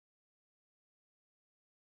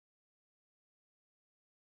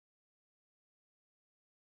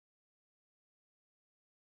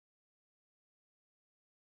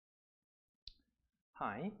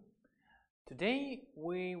Hi, today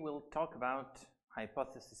we will talk about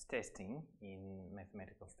hypothesis testing in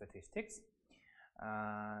mathematical statistics.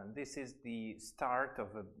 This is the start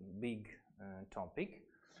of a big topic,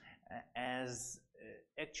 as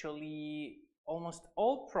actually almost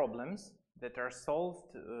all problems that are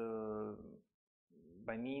solved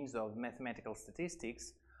by means of mathematical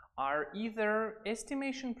statistics are either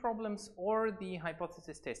estimation problems or the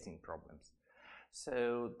hypothesis testing problems.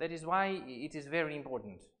 So that is why it is very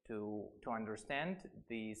important to understand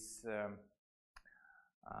this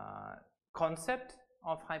concept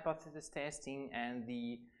of hypothesis testing and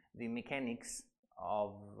the mechanics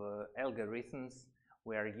of algorithms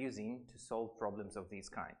we are using to solve problems of this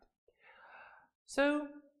kind. So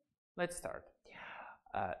let's start.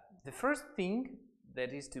 The first thing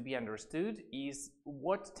that is to be understood is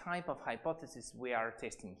what type of hypothesis we are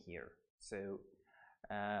testing here. So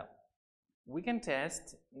we can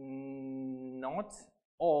test not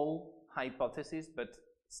all hypotheses, but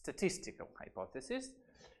statistical hypotheses.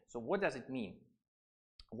 So what does it mean?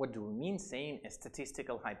 What do we mean saying a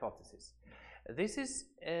statistical hypothesis? This is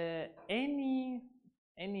any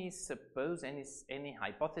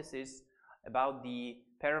hypothesis about the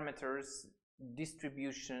parameters,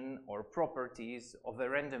 distribution or properties of a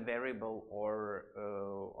random variable or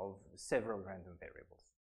of several random variables.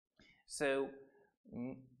 So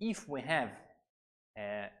if we have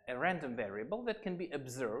a random variable that can be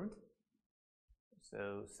observed,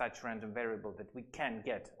 so such random variable that we can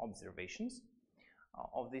get observations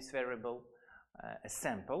of this variable, a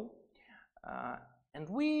sample, and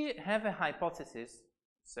we have a hypothesis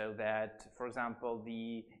so that, for example,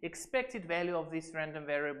 the expected value of this random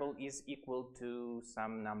variable is equal to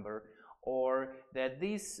some number, or that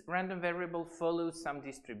this random variable follows some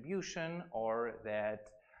distribution, or that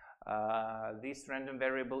this random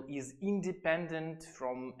variable is independent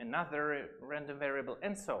from another random variable,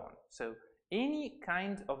 and so on. So any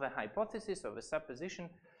kind of a hypothesis of a supposition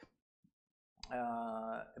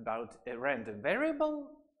about a random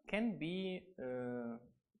variable can be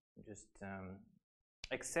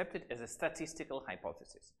accepted as a statistical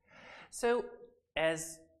hypothesis. So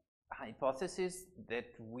as hypotheses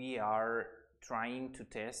that we are trying to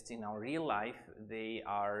test in our real life, they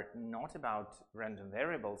are not about random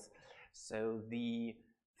variables. So the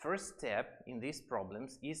first step in these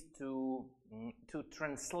problems is to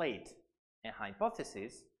translate a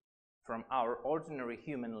hypothesis from our ordinary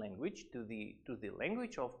human language to the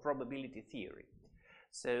language of probability theory.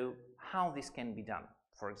 So how this can be done,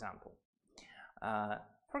 for example?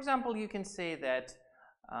 You can say that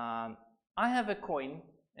I have a coin,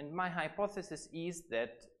 and my hypothesis is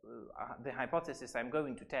that the hypothesis I'm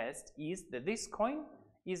going to test is that this coin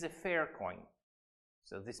is a fair coin.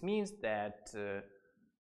 So this means that,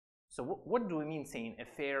 what do we mean saying a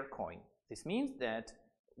fair coin? This means that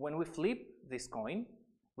when we flip this coin,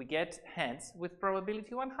 we get heads with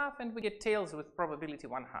probability 1/2 and we get tails with probability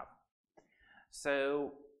 1/2.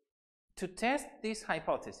 So to test this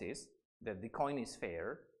hypothesis that the coin is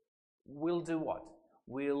fair, we'll do what?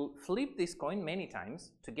 We'll flip this coin many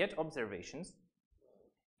times to get observations,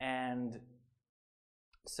 and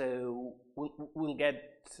so we'll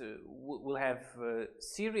have a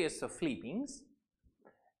series of flippings,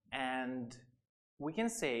 and we can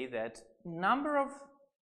say that number of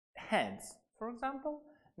heads, for example,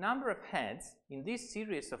 number of heads in this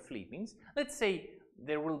series of flippings, let's say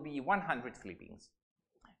there will be 100 flippings.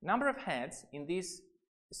 Number of heads in this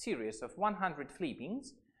series of 100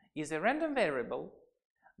 flippings is a random variable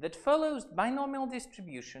that follows binomial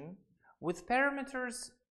distribution with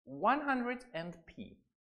parameters 100 and p.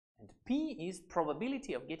 And p is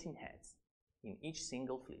probability of getting heads in each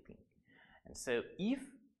single flipping. And so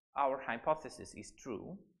if our hypothesis is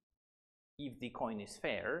true, if the coin is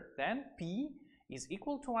fair, then p is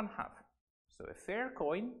equal to 1/2. So a fair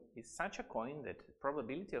coin is such a coin that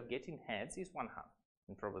probability of getting heads is 1/2,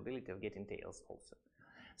 and probability of getting tails also.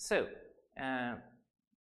 So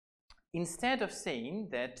instead of saying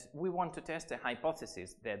that we want to test a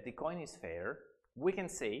hypothesis that the coin is fair, we can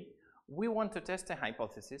say we want to test a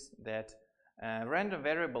hypothesis that random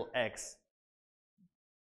variable x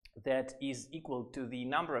that is equal to the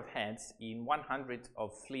number of heads in 100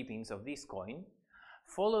 of flippings of this coin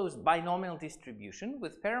follows binomial distribution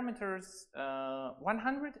with parameters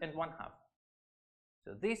 100 and 1/2.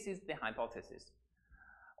 So this is the hypothesis.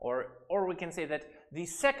 Or we can say that the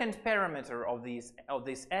second parameter of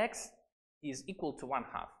this x is equal to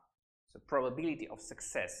 1/2. So probability of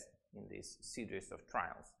success in this series of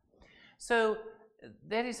trials. So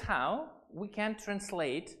that is how we can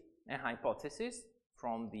translate a hypothesis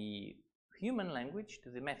from the human language to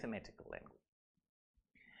the mathematical language.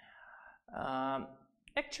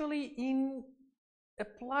 Actually, in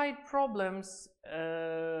applied problems,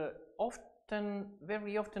 very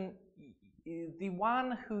often, the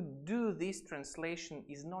one who do this translation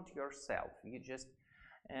is not yourself. You just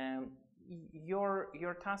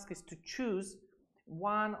your task is to choose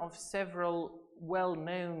one of several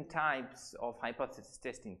well-known types of hypothesis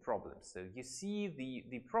testing problems. So you see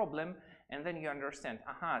the problem, and then you understand,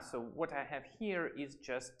 aha, so what I have here is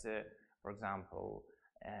just, for example,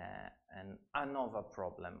 an ANOVA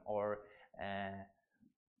problem, or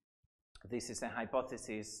this is a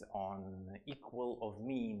hypothesis on equal of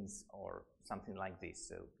means, or something like this.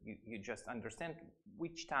 So you just understand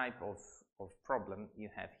which type of problem you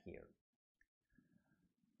have here.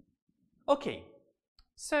 Okay,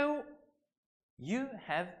 so you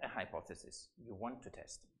have a hypothesis you want to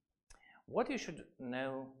test. What you should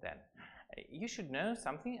know then? You should know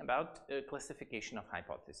something about classification of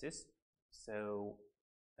hypotheses. So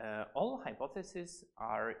all hypotheses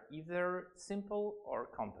are either simple or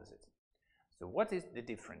composite. So what is the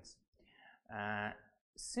difference? A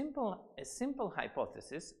simple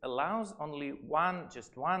hypothesis allows only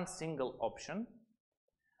just one single option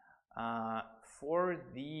for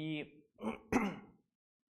the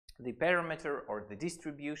the parameter or the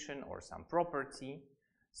distribution or some property.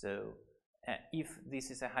 So if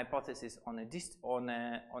this is a hypothesis on a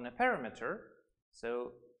parameter,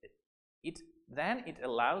 so then it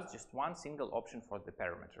allows just one single option for the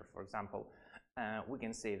parameter. For example, we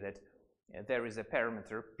can say that there is a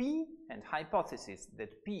parameter p, and hypothesis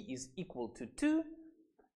that p is equal to 2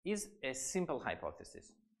 is a simple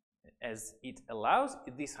hypothesis, as it allows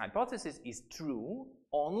this hypothesis is true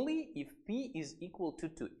only if p is equal to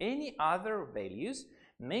 2. Any other values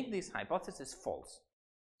make this hypothesis false.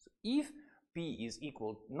 So if p is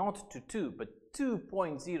equal not to 2 but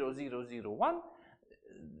 2.0001,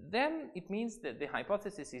 then it means that the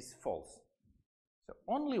hypothesis is false. So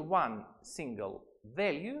only one single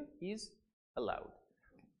value is allowed.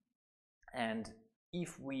 And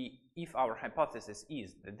if our hypothesis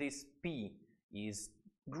is that this p is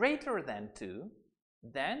greater than 2,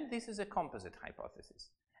 then this is a composite hypothesis,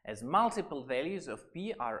 as multiple values of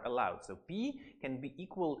p are allowed. So p can be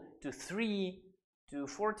equal to 3, to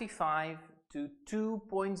 45, to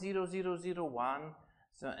 2.0001.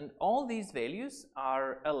 So, and all these values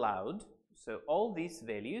are allowed. So all these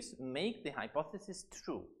values make the hypothesis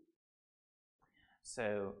true.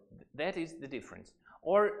 So that is the difference.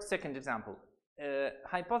 Or second example,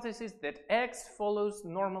 hypothesis that x follows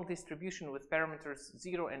normal distribution with parameters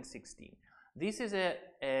 0 and 16. This is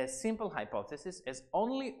a simple hypothesis, as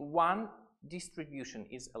only one distribution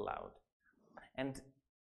is allowed. And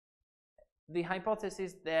the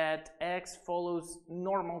hypothesis that x follows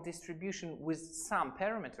normal distribution with some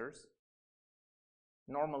parameters,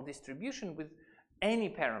 normal distribution with any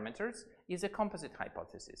parameters, is a composite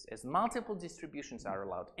hypothesis, as multiple distributions are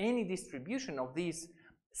allowed. Any distribution of this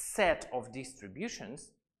set of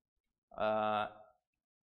distributions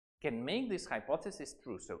can make this hypothesis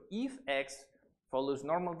true. So if x follows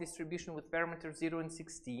normal distribution with parameters 0 and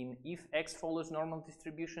 16, if x follows normal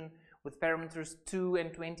distribution with parameters 2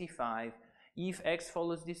 and 25, if x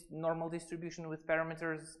follows this normal distribution with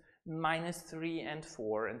parameters -3 and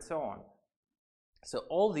 4, and so on. So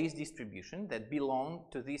all these distributions that belong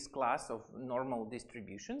to this class of normal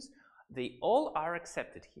distributions, they all are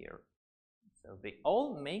accepted here. So they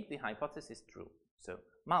all make the hypothesis true. So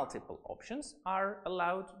multiple options are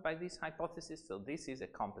allowed by this hypothesis. So this is a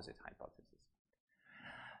composite hypothesis.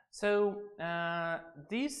 So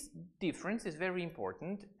this difference is very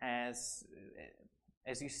important, as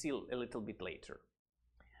you see a little bit later.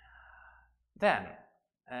 Then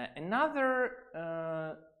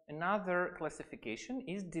another classification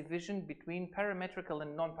is division between parametrical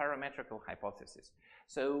and non-parametrical hypotheses.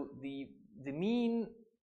 So the meaning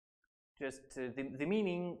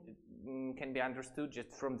can be understood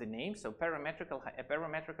just from the name. So a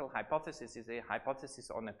parametrical hypothesis is a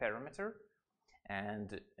hypothesis on a parameter,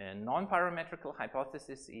 and a non-parametrical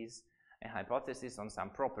hypothesis is a hypothesis on some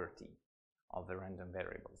property of the random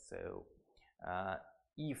variable. So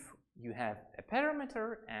if you have a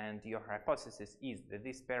parameter and your hypothesis is that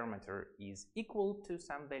this parameter is equal to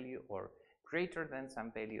some value, or greater than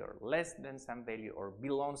some value, or less than some value, or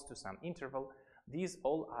belongs to some interval, these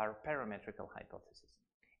all are parametrical hypotheses.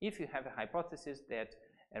 If you have a hypothesis that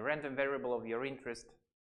a random variable of your interest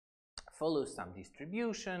follows some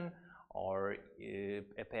distribution, or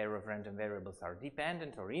a pair of random variables are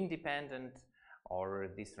dependent or independent, or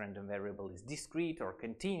this random variable is discrete or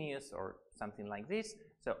continuous, or something like this,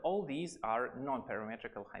 so all these are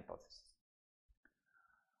non-parametrical hypotheses.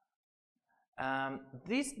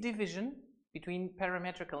 This division between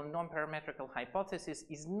parametrical and non-parametrical hypothesis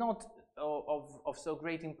is not of so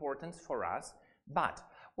great importance for us, but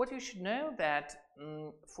what you should know that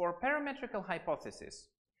for parametrical hypothesis,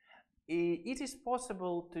 it is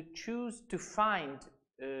possible to choose to find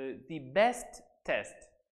the best test.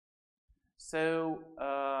 So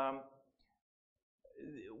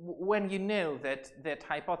when you know that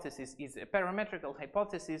hypothesis is a parametrical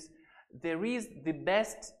hypothesis, there is the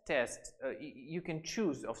best test. You can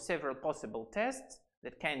choose of several possible tests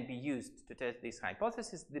that can be used to test this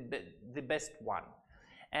hypothesis, the best one.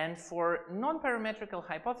 And for non-parametrical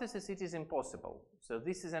hypothesis, it is impossible. So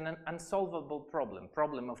this is an unsolvable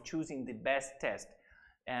problem of choosing the best test.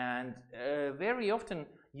 And very often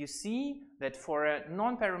you see that for a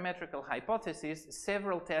non-parametrical hypothesis,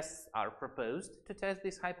 several tests are proposed to test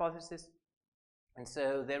this hypothesis. And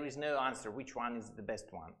so there is no answer which one is the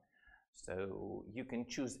best one. So you can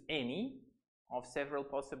choose any of several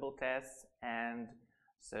possible tests, and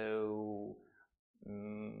so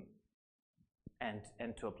and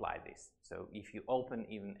to apply this. So if you open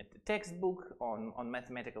even at the textbook on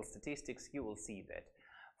mathematical statistics, you will see that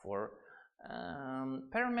for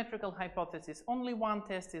parametrical hypothesis, only one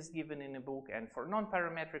test is given in a book, and for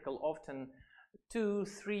non-parametrical, often 2,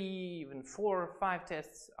 3, even 4, 5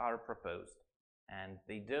 tests are proposed, and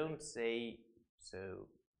they don't say so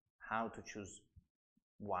how to choose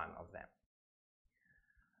one of them.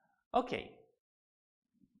 Okay,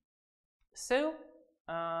 so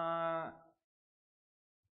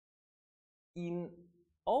in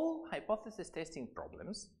all hypothesis testing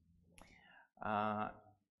problems,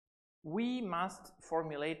 we must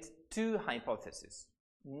formulate two hypotheses,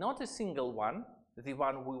 not a single one, the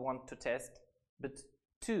one we want to test, but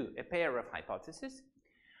a pair of hypotheses.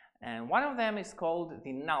 And one of them is called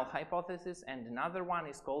the null hypothesis, and another one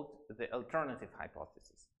is called the alternative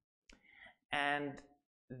hypothesis. And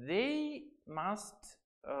they must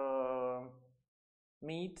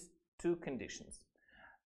meet two conditions.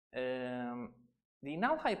 The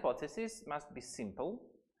null hypothesis must be simple,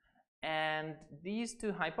 and these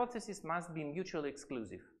two hypotheses must be mutually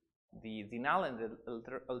exclusive. The null and the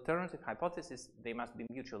alternative hypothesis, they must be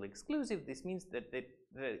mutually exclusive. This means that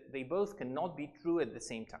they both cannot be true at the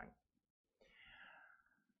same time.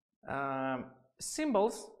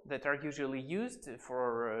 Symbols that are usually used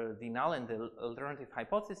for the null and the alternative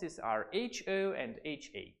hypothesis are HO and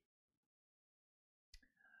HA.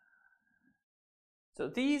 So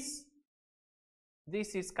this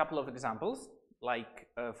is a couple of examples. Like,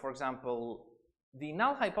 for example, the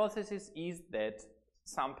null hypothesis is that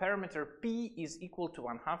some parameter p is equal to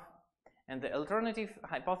 1/2, and the alternative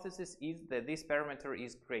hypothesis is that this parameter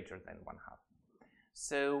is greater than 1/2.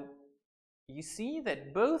 So you see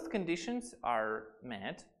that both conditions are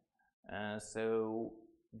met. So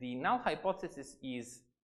the null hypothesis is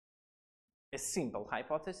a simple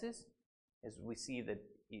hypothesis, as we see that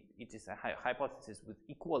it is a hypothesis with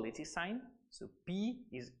equality sign. So p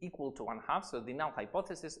is equal to 1/2, so the null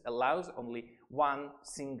hypothesis allows only one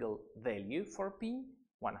single value for p,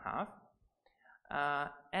 1/2.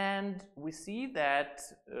 And we see that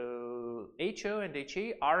HO and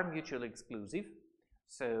HA are mutually exclusive,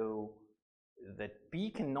 so that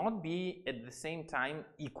p cannot be at the same time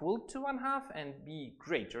equal to 1/2 and be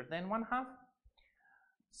greater than 1/2.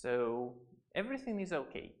 So everything is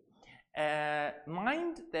okay.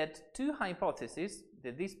 Mind that two hypotheses,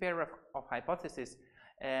 that this pair of hypotheses,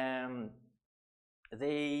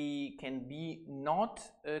 they can be not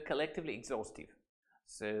collectively exhaustive.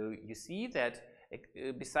 So you see that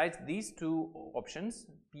besides these two options,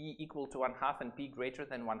 p equal to 1/2 and p greater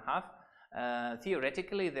than 1/2,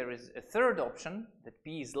 theoretically there is a third option, that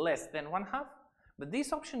p is less than 1/2, but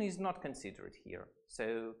this option is not considered here.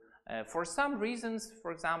 So for some reasons,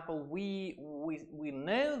 for example, we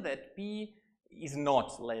know that p is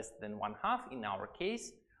not less than 1/2 in our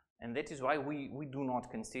case, and that is why we do not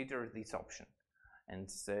consider this option. And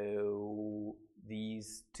so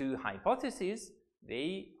these two hypotheses,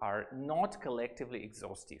 they are not collectively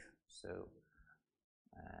exhaustive. So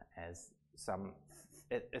as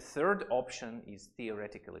a third option is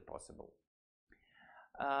theoretically possible.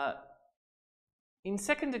 In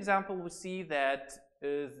second example, we see that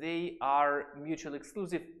they are mutually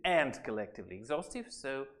exclusive and collectively exhaustive.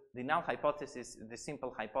 So the null hypothesis, the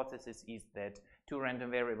simple hypothesis, is that two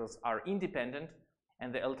random variables are independent,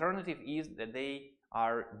 and the alternative is that they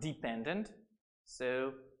are dependent.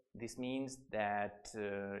 So this means that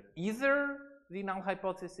either the null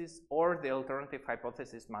hypothesis or the alternative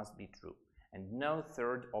hypothesis must be true, and no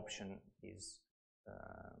third option is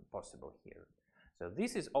possible here. So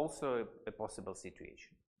this is also a possible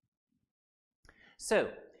situation.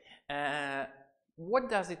 So what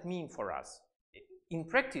does it mean for us? In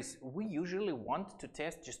practice, we usually want to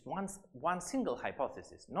test just one single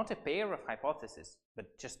hypothesis, not a pair of hypotheses,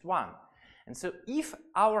 but just one. And so if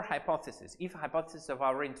our hypothesis, if a hypothesis of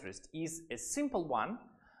our interest is a simple one,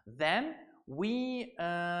 then we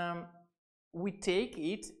take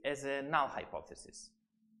it as a null hypothesis.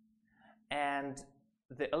 And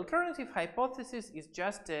the alternative hypothesis is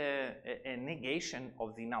just a negation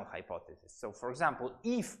of the null hypothesis. So for example,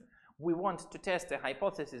 if we want to test a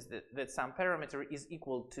hypothesis that some parameter is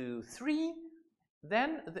equal to 3,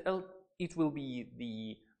 then it will be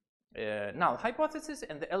the null hypothesis,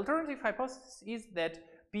 and the alternative hypothesis is that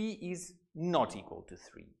P is not equal to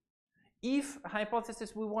 3. If a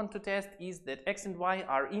hypothesis we want to test is that x and y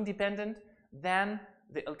are independent, then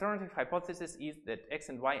the alternative hypothesis is that x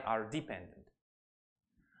and y are dependent.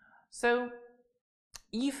 So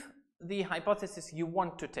if the hypothesis you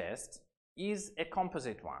want to test is a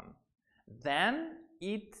composite one, then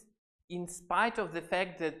in spite of the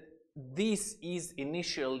fact that this is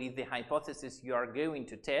initially the hypothesis you are going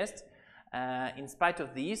to test, in spite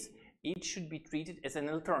of this, it should be treated as an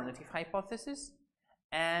alternative hypothesis,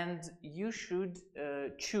 and you should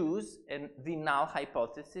choose the null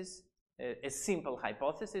hypothesis, a simple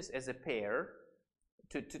hypothesis, as a pair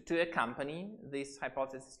to accompany this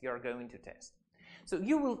hypothesis you are going to test. So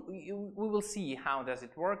we will see how does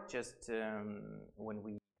it work just when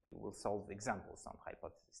we will solve examples on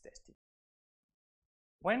hypothesis testing.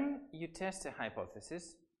 When you test a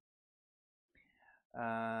hypothesis,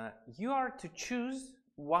 you are to choose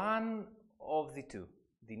one of the two,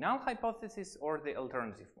 the null hypothesis or the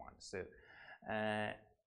alternative one. So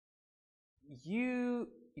you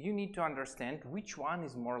need to understand which one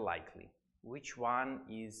is more likely, which one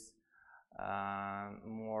is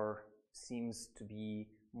seems to be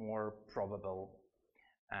more probable.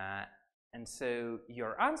 And so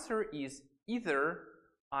your answer is either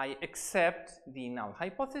I accept the null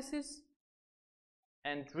hypothesis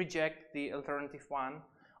and reject the alternative one,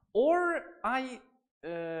 or I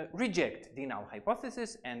reject the null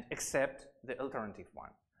hypothesis and accept the alternative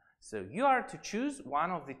one. So you are to choose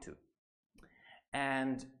one of the two.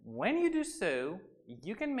 And when you do so,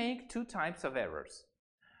 you can make two types of errors.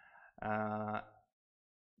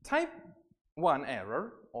 Type 1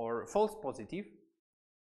 error, or false positive,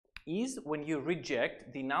 is when you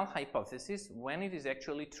reject the null hypothesis when it is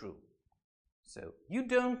actually true. So you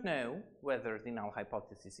don't know whether the null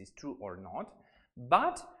hypothesis is true or not,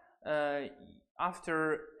 but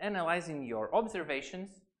after analyzing your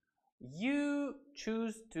observations, you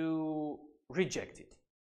choose to reject it.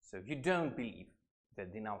 So you don't believe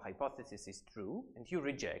that the null hypothesis is true and you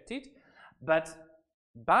reject it, but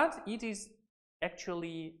it is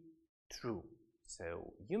actually true.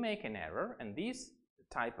 So you make an error, and this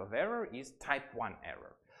type of error is type 1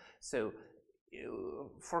 error. So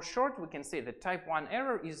for short, we can say that type 1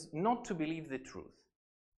 error is not to believe the truth.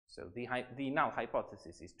 So the null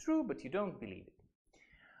hypothesis is true, but you don't believe it.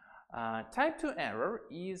 Type 2 error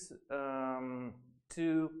is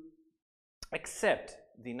to accept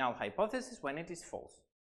the null hypothesis when it is false.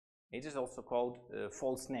 It is also called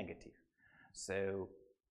false negative. So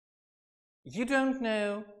you don't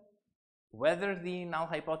know whether the null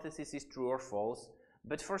hypothesis is true or false,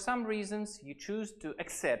 but for some reasons you choose to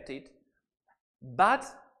accept it, but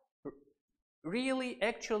really,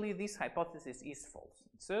 actually, this hypothesis is false.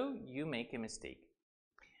 So you make a mistake.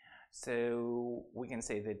 So we can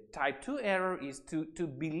say that type 2 error is to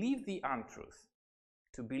believe the untruth,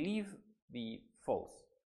 to believe the false.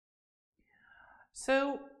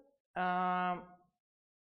 So how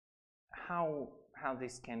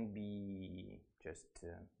this can be just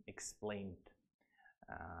explained?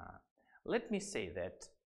 Let me say that,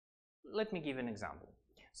 let me give an example.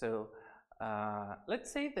 So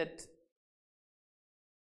let's say that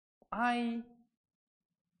I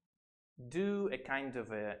do a kind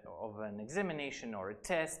of an examination or a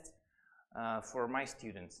test for my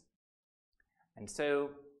students. And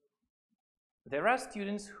so there are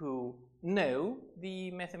students who know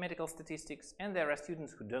the mathematical statistics, and there are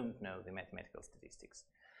students who don't know the mathematical statistics.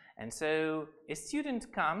 And so a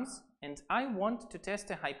student comes, and I want to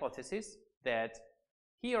test a hypothesis that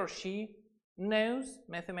he or she knows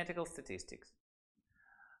mathematical statistics.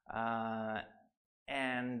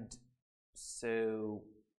 And so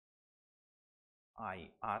I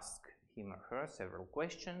ask him or her several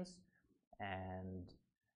questions, and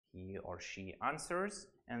he or she answers,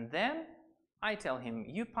 and then I tell him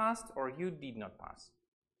you passed or you did not pass.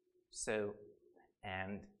 So,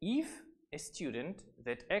 and if a student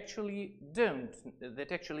that actually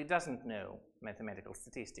doesn't know mathematical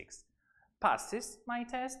statistics passes my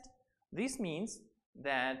test, this means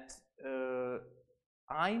that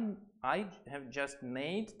I have just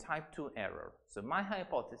made type 2 error. So my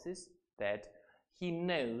hypothesis that he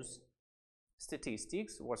knows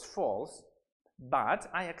statistics was false, but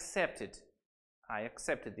I accepted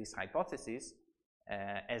this hypothesis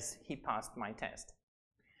as he passed my test.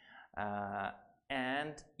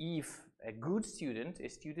 And if a good student, a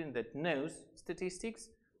student that knows statistics,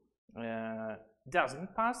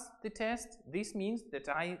 doesn't pass the test, this means that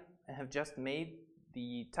I have just made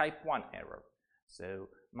the type 1 error. So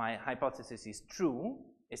my hypothesis is true,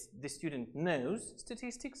 the student knows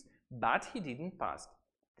statistics, but he didn't pass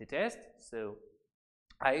the test, so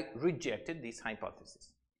I rejected this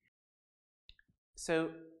hypothesis.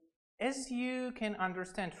 So as you can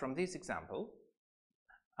understand from this example,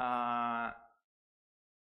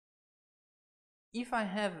 if I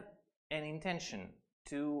have an intention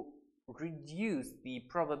to reduce the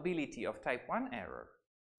probability of type 1 error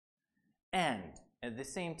and at the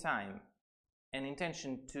same time an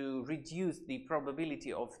intention to reduce the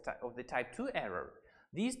probability of the type 2 error,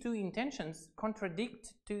 these two intentions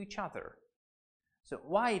contradict to each other. So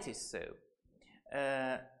why it is so?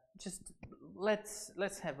 Just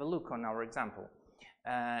let's have a look on our example.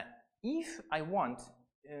 If I want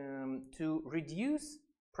to reduce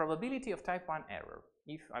probability of type 1 error,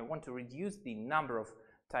 if I want to reduce the number of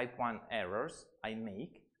type 1 errors I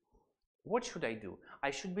make, what should I do?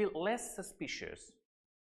 I should be less suspicious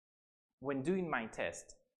when doing my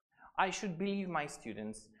test. I should believe my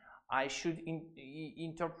students. I should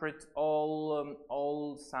interpret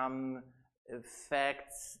all some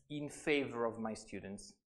facts in favor of my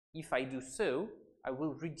students. If I do so, I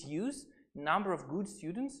will reduce number of good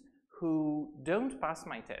students who don't pass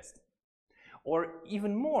my test. Or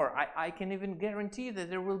even more, I can even guarantee that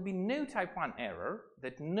there will be no type 1 error,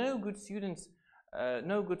 that no good student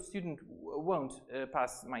won't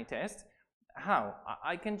pass my test. How?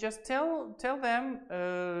 I can just tell them,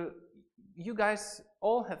 you guys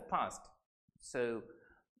all have passed. So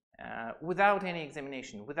without any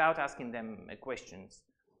examination, without asking them questions.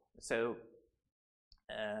 So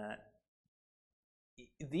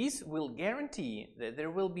this will guarantee that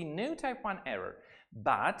there will be no type 1 error,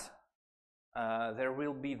 but there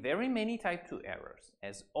will be very many type 2 errors,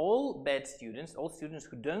 as all bad students, all students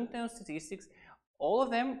who don't know statistics, all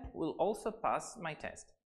of them will also pass my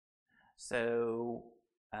test. So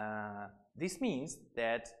this means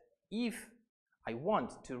that if I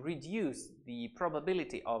want to reduce the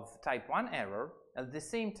probability of type 1 error, at the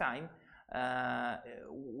same time,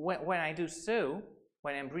 when I do so,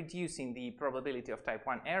 when I'm reducing the probability of type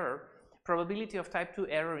 1 error, probability of type 2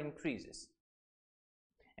 error increases.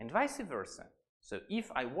 And vice versa. So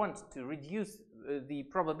if I want to reduce the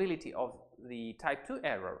probability of the type 2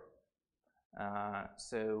 error,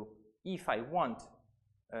 so if I want,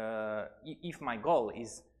 if my goal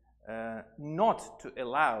is not to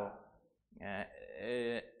allow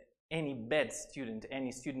any bad student,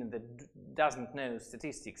 any student that doesn't know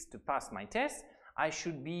statistics to pass my test, I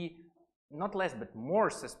should be not less but more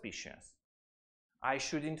suspicious. I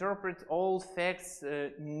should interpret all facts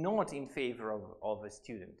not in favor of a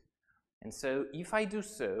student. And so if I do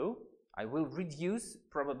so, I will reduce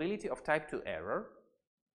probability of type 2 error,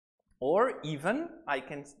 or even I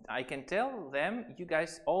can tell them, you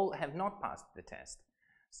guys all have not passed the test.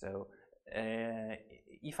 So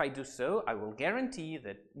if I do so, I will guarantee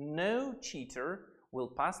that no cheater will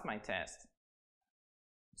pass my test.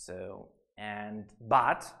 So,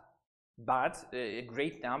 but a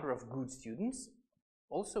great number of good students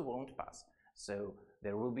also won't pass. So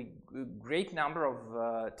there will be a great number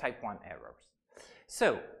of type 1 errors.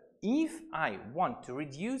 So if I want to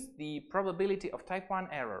reduce the probability of type 1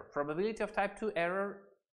 error, probability of type 2 error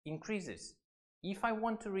increases. If I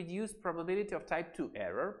want to reduce probability of type 2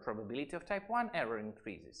 error, probability of type 1 error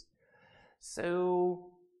increases.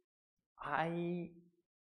 So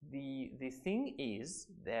the thing is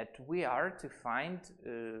that we are to find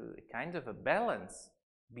a kind of a balance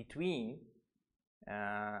between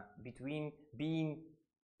being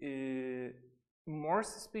more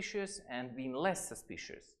suspicious and being less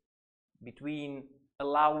suspicious, between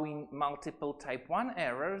allowing multiple type 1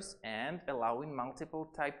 errors and allowing multiple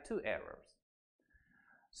type 2 errors.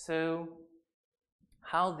 So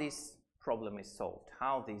how this problem is solved,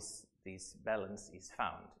 how this balance is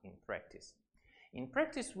found in practice? In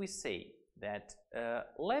practice, we say that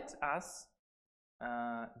let us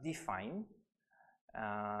define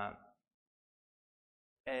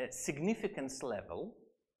a significance level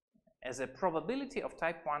as a probability of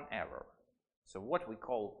type 1 error. So what we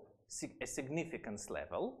call a significance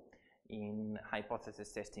level in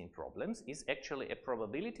hypothesis testing problems is actually a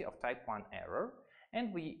probability of type 1 error,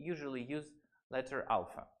 and we usually use letter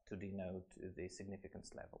alpha. to denote the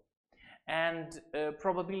significance level. And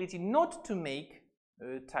probability not to make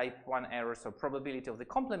type 1 error, so probability of the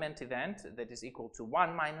complement event that is equal to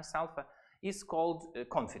 1 minus alpha, is called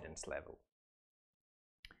confidence level.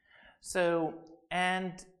 So,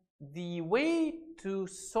 and the way to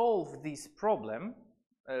solve this problem,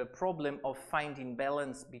 problem of finding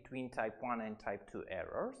balance between type 1 and type 2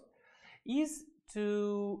 errors, is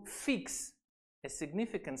to fix a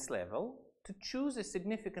significance level, to choose a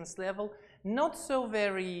significance level not so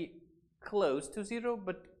very close to 0,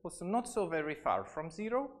 but also not so very far from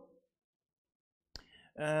 0,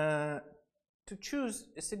 to choose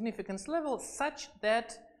a significance level such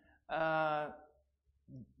that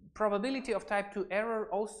probability of type 2 error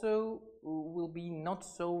also will be not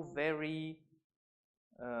so very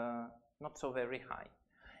high.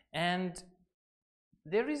 And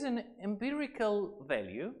there is an empirical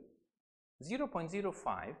value,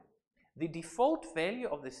 0.05, the default value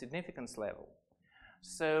of the significance level.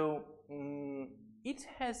 So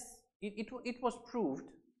it was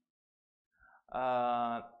proved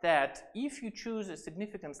that if you choose a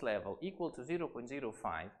significance level equal to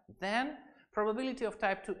 0.05, then probability of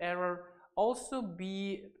type 2 error also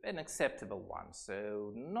be an acceptable one,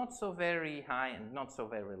 so not so very high and not so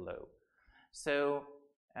very low. So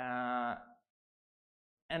and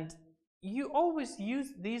you always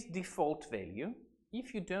use this default value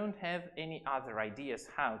if you don't have any other ideas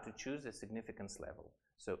how to choose a significance level.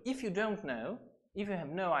 So if you don't know, if you have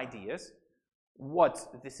no ideas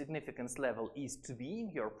what the significance level is to be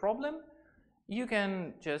in your problem, you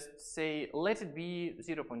can just say let it be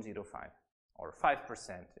 0.05 or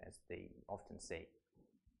 5%, as they often say.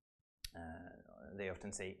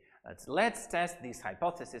 Let's test this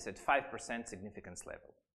hypothesis at 5% significance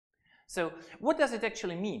level. So what does it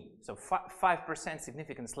actually mean? So 5%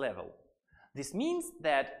 significance level. This means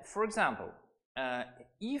that, for example,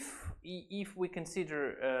 if we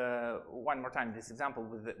consider one more time this example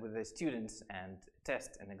with the students and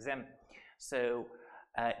test and exam. So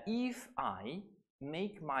if I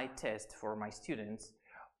make my test for my students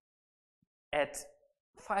at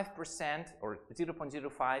 5% or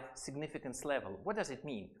 0.05 significance level, what does it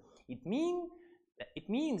mean? It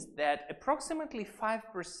means that approximately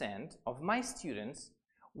 5% of my students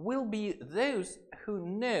will be those who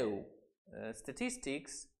know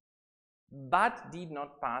statistics but did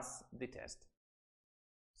not pass the test.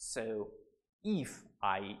 So if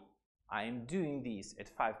I am doing this at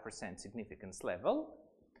 5% significance level,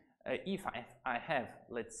 if I have,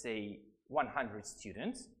 let's say, 100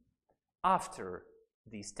 students, after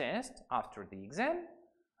this test, after the exam,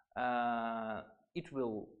 it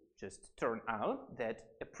will just turn out that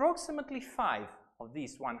approximately 5 of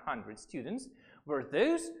these 100 students were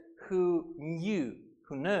those who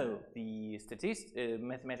know the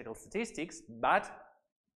mathematical statistics but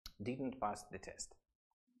didn't pass the test.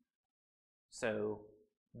 So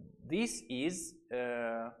this is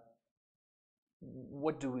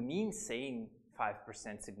what do we mean saying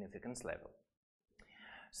 5% significance level?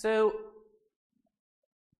 So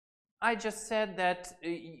I just said that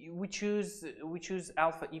we choose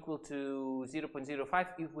alpha equal to 0.05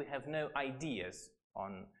 if we have no ideas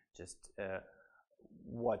on just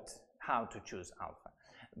how to choose alpha.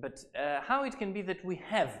 But how it can be that we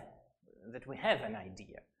have an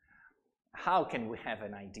idea? How can we have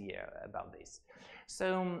an idea about this?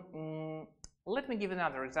 So let me give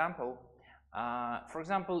another example. For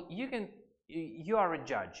example, you are a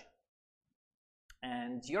judge,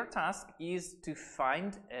 and your task is to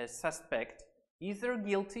find a suspect either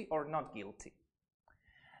guilty or not guilty.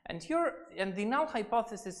 And the null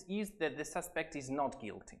hypothesis is that the suspect is not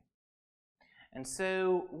guilty. And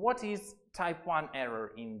so what is type 1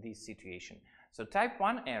 error in this situation? So type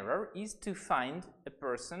 1 error is to find a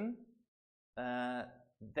person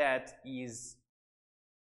that is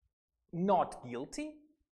not guilty.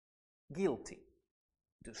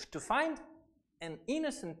 To find an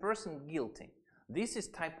innocent person guilty. This is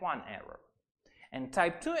type 1 error. And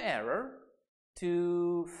type 2 error,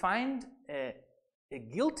 to find a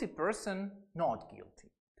guilty person not guilty.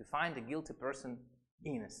 To find a guilty person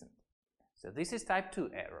innocent. So this is type 2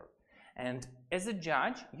 error. And as a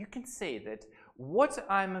judge, you can say that what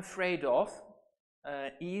I'm afraid of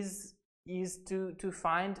is to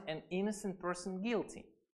find an innocent person guilty.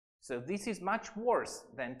 So this is much worse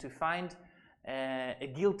than to find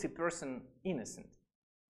a guilty person innocent.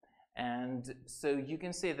 And so you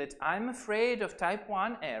can say that I'm afraid of type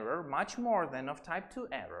 1 error much more than of type 2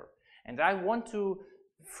 error. And I want to,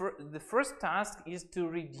 the first task is to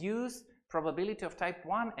reduce probability of type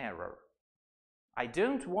 1 error. I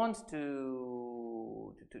don't want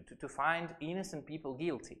to find innocent people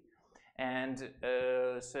guilty. And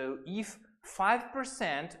so if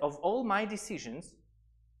 5% of all my decisions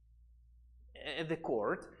at the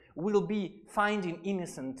court will be finding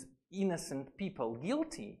innocent people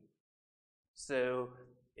guilty, so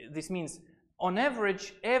this means on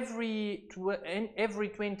average every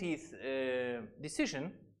 20th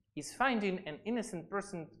decision is finding an innocent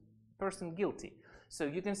person guilty. So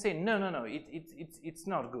you can say no, it's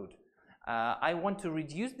not good. I want to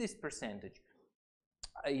reduce this percentage.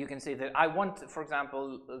 You can say that I want, for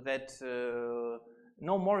example, that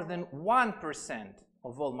no more than 1%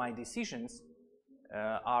 of all my decisions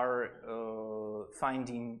are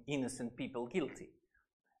finding innocent people guilty.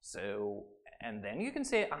 So, and then you can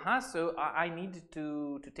say, so I need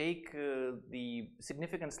to take the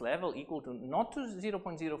significance level equal to not to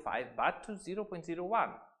 0.05 but to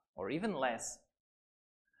 0.01 or even less.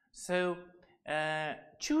 So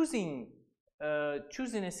choosing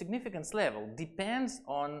a significance level depends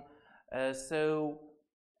on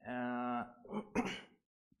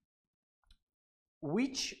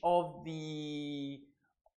which of the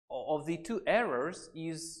two errors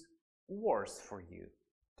is worse for you,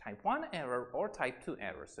 type 1 error or type 2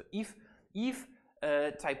 error. So if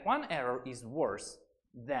type 1 error is worse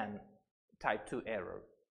than type 2 error,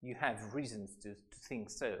 you have reasons to think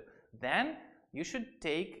so, then you should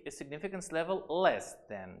take a significance level less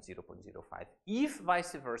than 0.05. If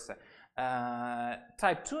vice versa,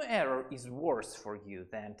 type 2 error is worse for you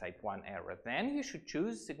than type 1 error, then you should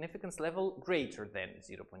choose significance level greater than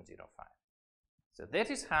 0.05. So that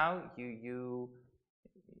is how you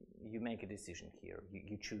make a decision here.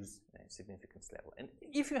 You choose a significance level. And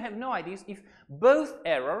if you have no ideas, if both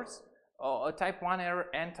errors, type 1 error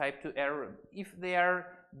and type 2 error, if they are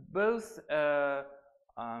both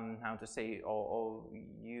how to say,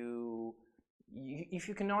 if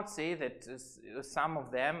you cannot say that some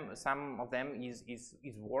of them is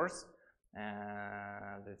worse,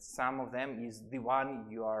 that some of them is the one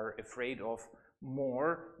you are afraid of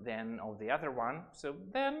more than of the other one, so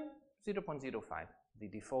then 0.05, the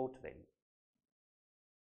default value.